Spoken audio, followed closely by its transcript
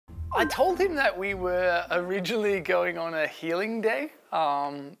I told him that we were originally going on a healing day,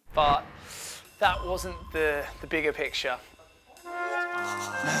 but that wasn't the bigger picture.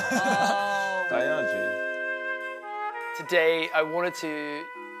 Today, I wanted to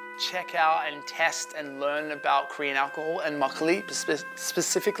check out and test and learn about Korean alcohol and 막걸리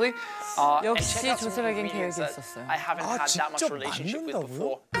specifically. 역시 조셉에겐 계획이 있었어요. I haven't had that much relationship with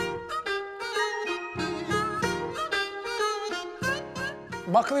before.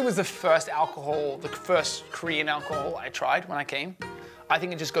 막걸리 was the first alcohol, the first Korean alcohol I tried when I came. I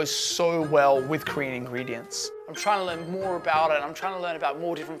think it just goes so well with Korean ingredients. I'm trying to learn more about it. I'm trying to learn about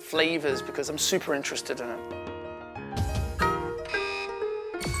more different flavors because I'm super interested in it.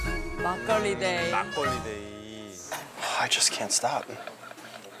 막걸리 데이. 막걸리 데이. I just can't stop.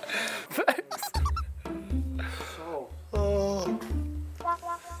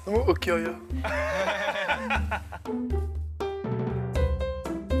 너무 웃겨요.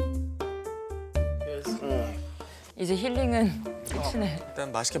 이제 힐링은 끝이네.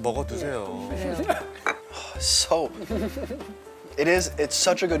 일단 맛있게 먹어 두세요. So, it's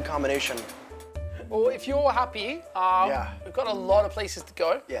such a good combination. Well, if you're happy, we've got a lot of places to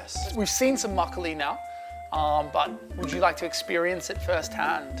go. Yes. We've seen some 막걸리 now, but would you like to experience it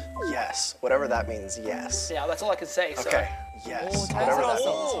firsthand? Yes, whatever that means, yes. Yeah, that's all I can say. So. Okay, yes. 오, Whatever that 자연스러웠어.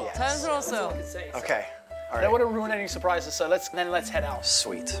 means, yes. 자연스러웠어요. Okay, all I don't right. want to ruin any surprises, so let's head out.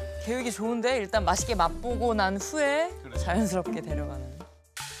 Sweet. 계획이 좋은데 일단 맛있게 맛보고 난 후에 자연스럽게 데려가는.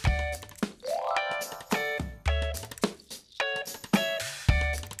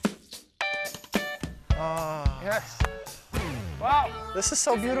 Yes. Wow. This is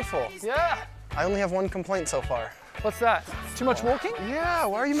so beautiful. Yeah. I only have one complaint so far. What's that? Too much walking? Yeah,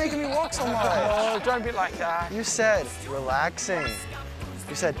 why are you making me walk so much? Oh, don't be like that. You said relaxing.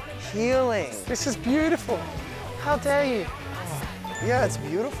 You said healing. This is beautiful. How dare you? Yeah, it's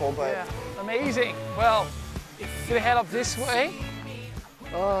beautiful, but Yeah. Amazing. Well, gonna head up this way.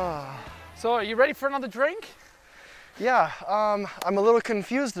 So, are you ready for another drink? yeah, I'm a little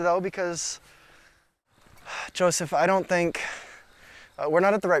confused though because Joseph, I don't think we're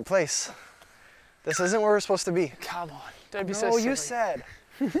not at the right place. This isn't where we're supposed to be. Come on, don't be so No, silly. you said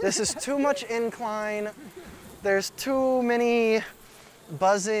this is too much incline. There's too many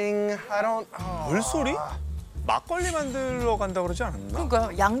buzzing. I don't. 물소리? 막걸리 만들러 간다 그러지 않았나?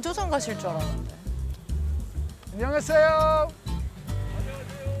 그러니까 양조장 가실 줄 알았는데. 안녕하세요.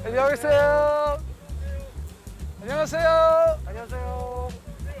 안녕하세요. 안녕하세요. 안녕하세요.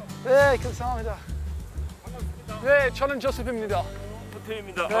 네, 감사합니다. 네, 저는 조셉입니다.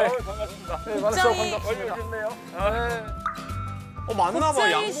 호텔입니다. 네. 반갑습니다. 네, 만나서 굉장히 반갑습니다. 오셨네요. 네. 맞나 봐.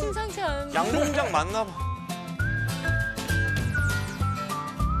 복장이 심상치 않은데. 양봉장 맞나 봐.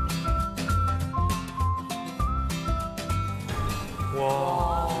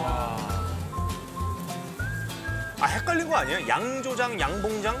 와. 아, 헷갈린 거 아니에요? 양조장,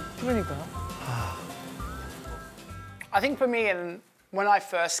 양봉장? 그러니까요. I think for me, and when I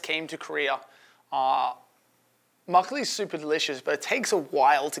first came to Korea, 막걸리 is super delicious, but it takes a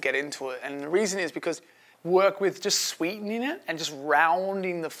while to get into it. And the reason is because work with just sweetening it and just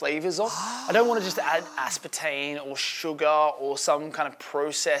rounding the flavors off. I don't want to just add aspartame or sugar or some kind of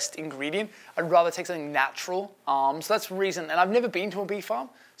processed ingredient. I'd rather take something natural. So that's the reason. And I've never been to a bee farm,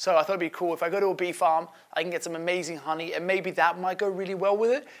 so I thought it'd be cool. If I go to a bee farm, I can get some amazing honey, and maybe that might go really well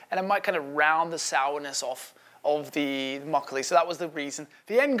with it, and it might kind of round the sourness off of the 막걸리. So that was the reason.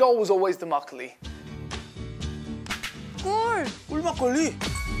 The end goal was always the 막걸리. 꿀! 꿀막걸리?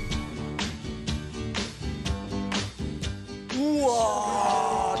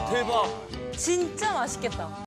 우와, 대박. 진짜 맛있겠다.